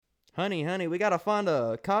Honey, we gotta find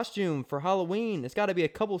a costume for Halloween. It's gotta be a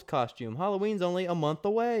couple's costume. Halloween's only a month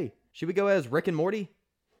away. Should we go as Rick and Morty?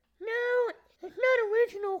 No, it's not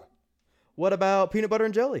original. What about peanut butter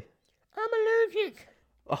and jelly? I'm allergic.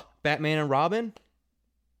 Oh, Batman and Robin?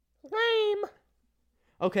 Lame.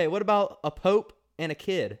 Okay, what about a pope and a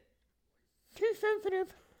kid? Too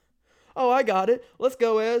sensitive. Oh, I got it. Let's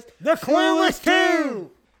go as The Clueless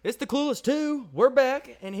 2! It's the Clueless 2. We're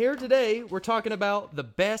back, and here today we're talking about the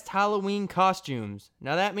best Halloween costumes.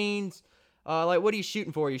 Now that means, what are you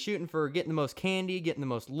shooting for? Are you shooting for getting the most candy, getting the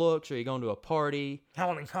most looks, or are you going to a party?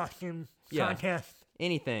 Halloween costume contest.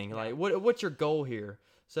 Anything. Like, what's your goal here?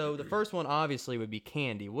 So the first one obviously would be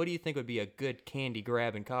candy. What do you think would be a good candy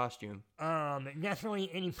grabbing costume? Definitely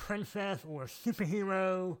any princess or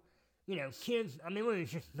superhero. You know, kids, I mean, we're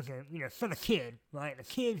just looking, for the kid, right? The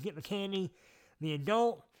kids get the candy. The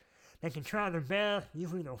adult, they can try their best.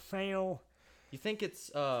 Usually they'll fail. You think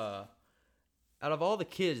it's, out of all the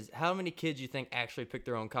kids, how many kids you think actually pick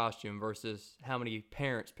their own costume versus how many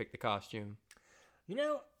parents pick the costume?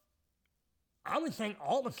 I would think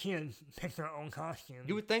all the kids pick their own costume.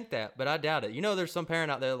 You would think that, but I doubt it. There's some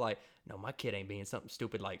parent out there like, no, my kid ain't being something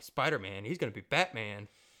stupid like Spider-Man. He's going to be Batman.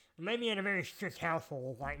 Maybe in a very strict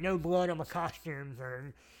household, like no blood on the costumes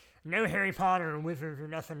or no Harry Potter or wizards or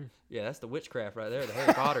nothing. Yeah, that's the witchcraft right there, the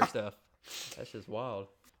Harry Potter stuff. That's just wild.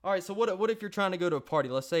 All right, so what if you're trying to go to a party?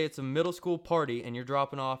 Let's say it's a middle school party and you're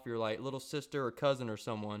dropping off your little sister or cousin or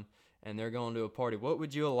someone and they're going to a party. What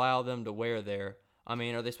would you allow them to wear there? I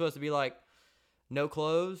mean, are they supposed to be no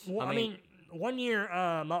clothes? Well, I mean, one year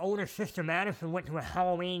my older sister Madison went to a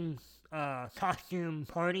Halloween costume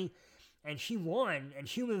party and she won, and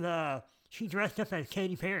she dressed up as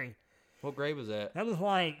Katy Perry. What grade was that? That was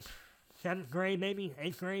 7th grade, maybe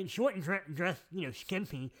 8th grade. She wasn't dressed,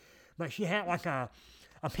 skimpy, but she had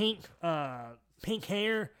a pink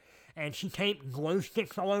hair, and she taped glow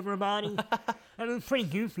sticks all over her body. It was pretty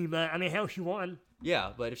goofy, but I mean, hell, she won.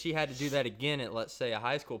 Yeah, but if she had to do that again at, let's say, a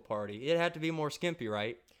high school party, it'd have to be more skimpy,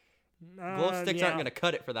 right? Glow sticks aren't going to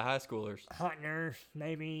cut it for the high schoolers. Hot nurse,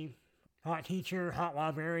 maybe. Hot teacher, hot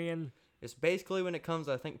librarian. It's basically when it comes,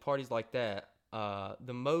 I think, parties like that,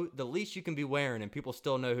 the least you can be wearing and people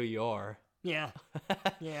still know who you are. Yeah.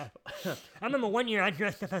 Yeah. I remember one year I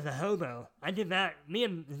dressed up as a hobo. I did that. Me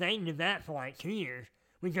and Zane did that for 2 years.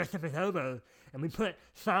 We dressed up as hobos, and we put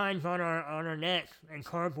signs on our necks and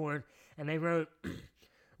cardboard, and they wrote,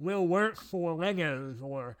 "We'll work for Legos,"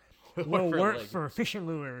 or "We'll work for fishing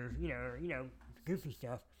lures," goofy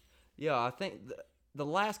stuff. Yeah, I think the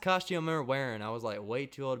last costume I remember wearing, I was way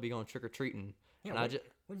too old to be going trick-or-treating. Yeah, and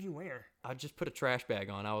what did you wear? I just put a trash bag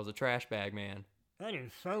on. I was a trash bag man. That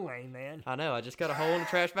is so lame, man. I know. I just got a hole in the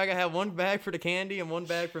trash bag. I had one bag for the candy and one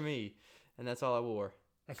bag for me. And that's all I wore.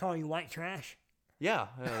 They call you white trash? Yeah.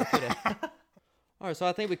 All right, so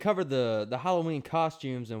I think we covered the Halloween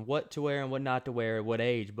costumes and what to wear and what not to wear at what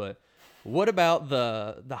age. But what about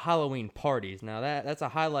the Halloween parties? Now, that's a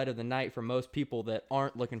highlight of the night for most people that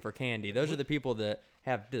aren't looking for candy. Those are the people that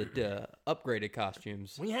have the upgraded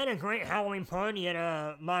costumes. We had a great Halloween party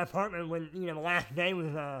at my apartment when the last day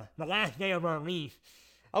was the last day of our lease.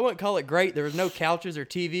 I wouldn't call it great. There was no couches or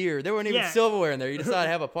TV, or there wasn't even silverware in there. You decided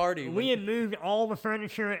to have a party. We had moved all the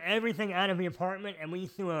furniture, everything out of the apartment, and we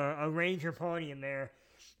threw a rager party in there.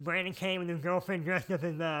 Brandon came with his girlfriend dressed up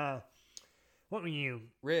as what were you?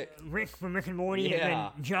 Rick. Rick from Rick and Morty, Yeah. and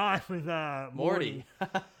then Josh was Morty.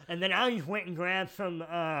 And then I just went and grabbed some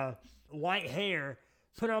white hair,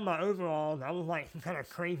 put on my overalls. I was like some kind of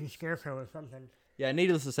crazy scarecrow or something. Yeah,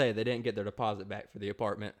 needless to say, they didn't get their deposit back for the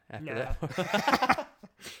apartment after that.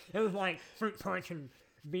 It was like fruit punch and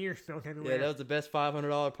beer spilled everywhere. Yeah, that was the best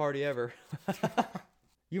 $500 party ever.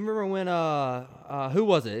 You remember when who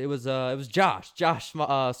was it? It was Josh. Josh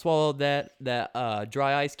swallowed that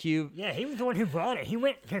dry ice cube. Yeah, he was the one who bought it. He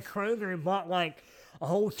went to Kroger and bought a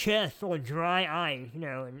whole chest full of dry ice. And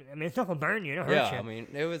I mean, it's not gonna burn you. It'll hurt you. Yeah, I mean,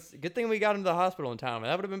 it was a good thing we got him to the hospital in time.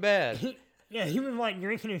 That would have been bad. He was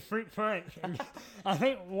drinking his fruit punch. And I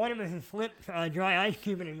think one of us had slipped dry ice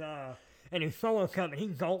cube in his solo cup, and he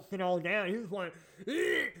gulped it all down. He was like,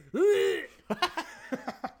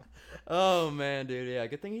 oh man, dude, yeah.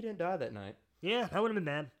 Good thing he didn't die that night. Yeah, that would have been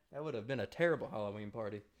bad. That would have been a terrible Halloween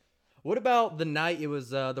party. What about the night it was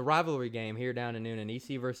the rivalry game here down in Noonan,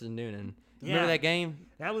 EC versus Noonan? Remember that game?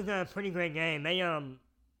 That was a pretty great game. They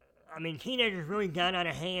teenagers really got out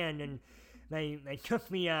of hand, and they took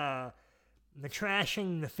the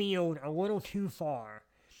trashing the field a little too far.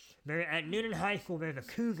 At Noonan High School, there's a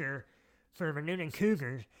cougar for the Noonan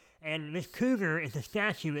Cougars, and this cougar is a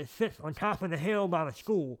statue that sits on top of the hill by the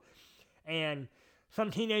school. And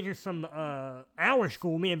some teenagers from our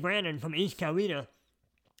school, me and Brandon from East Coweta,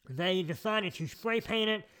 they decided to spray paint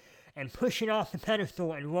it and push it off the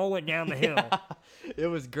pedestal and roll it down the hill. It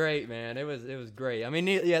was great, man. It was great. I mean,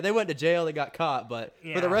 yeah, they went to jail, they got caught, but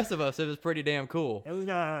for the rest of us, it was pretty damn cool. It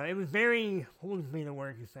was very, what would be the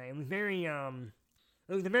word to say? It was very, it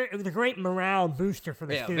was a great morale booster for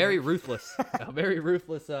the students. Very ruthless. A very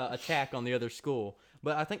ruthless attack on the other school.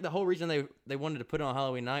 But I think the whole reason they wanted to put it on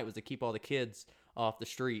Halloween night was to keep all the kids off the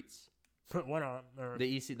streets. Put what on?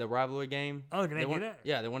 The rivalry game. Oh, did they do that?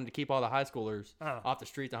 Yeah, they wanted to keep all the high schoolers off the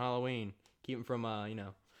streets on Halloween. Keep them from,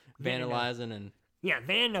 vandalizing and... Yeah,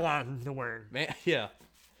 vandalizing's the word. Yeah.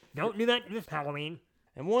 Don't do that this Halloween.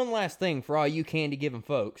 And one last thing for all you candy-giving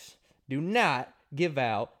folks. Do not give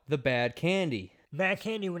out the bad candy. Bad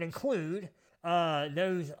candy would include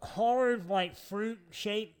those hard, like,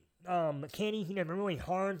 fruit-shaped candies. They're really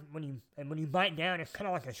hard. When you bite down, it's kind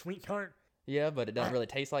of like a sweet tart. Yeah, but it doesn't really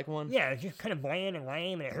taste like one. Yeah, it's just kind of bland and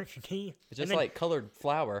lame, and it hurts your teeth. It's just like colored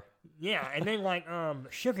flour. Yeah, and then like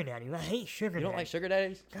sugar daddies. I hate sugar daddies. You don't like sugar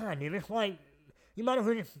daddies? God, dude, it's like you might as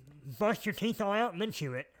well just bust your teeth all out and then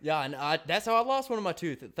chew it. Yeah, and that's how I lost one of my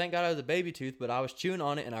teeth. Thank God I was a baby tooth, but I was chewing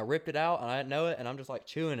on it and I ripped it out and I didn't know it, and I'm just like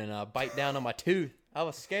chewing and I bite down on my tooth. I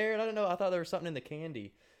was scared. I didn't know. I thought there was something in the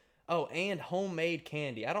candy. Oh, and homemade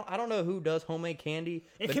candy. I don't know who does homemade candy.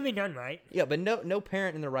 It can be done right. Yeah, but no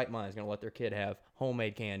parent in their right mind is gonna let their kid have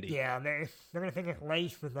homemade candy. Yeah, they're gonna think it's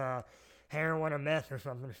laced with heroin or meth or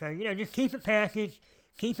something. So just keep it packaged,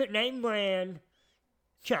 keep it name brand,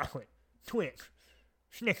 chocolate, Twix,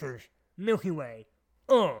 Snickers, Milky Way.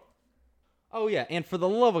 Oh yeah, and for the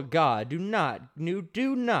love of God, do not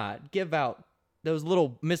give out those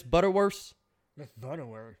little Miss Butterworths. Miss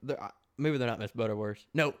Butterworth. Maybe they're not Miss Butterworth.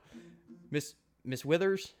 No, Miss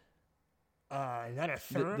Withers. Is that a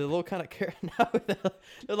syrup? The little kind of no,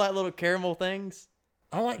 they're like little caramel things.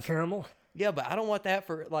 I like caramel. Yeah, but I don't want that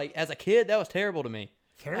for as a kid. That was terrible to me.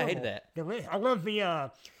 Caramel. I hated that. I love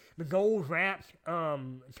the gold wrapped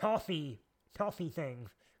toffee things.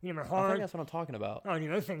 Hard. I think that's what I'm talking about. Oh,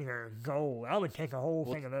 those things are gold. I would take a whole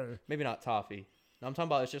thing of those. Maybe not toffee. No, I'm talking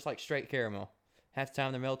about it's just like straight caramel. Half the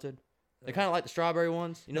time they're melted. They're kind of like the strawberry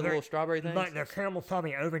ones. The little strawberry things? Like their caramel's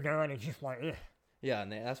probably overdone and just like, ugh. Yeah,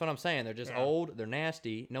 and that's what I'm saying. They're just old. They're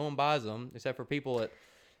nasty. No one buys them except for people at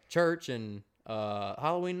church and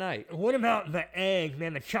Halloween night. What about the eggs,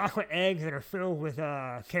 man? The chocolate eggs that are filled with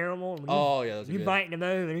caramel. Yeah, those are You good. bite them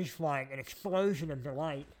over and it's like an explosion of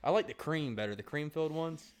delight. I like the cream better. The cream-filled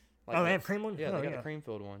ones. They have cream ones? Yeah, they got the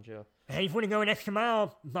cream-filled ones, yeah. Hey, if you want to go an extra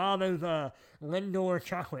mile, buy those Lindor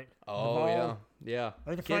chocolate. Oh, yeah.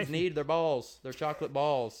 Kids prices. need their balls, their chocolate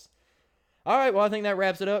balls. All right, well, I think that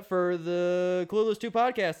wraps it up for the Clueless 2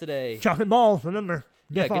 podcast today. Chocolate balls, remember.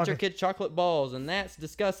 Yeah, get your kids chocolate balls, and that's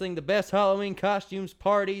discussing the best Halloween costumes,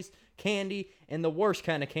 parties, candy, and the worst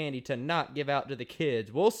kind of candy to not give out to the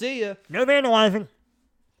kids. We'll see ya. No vandalizing.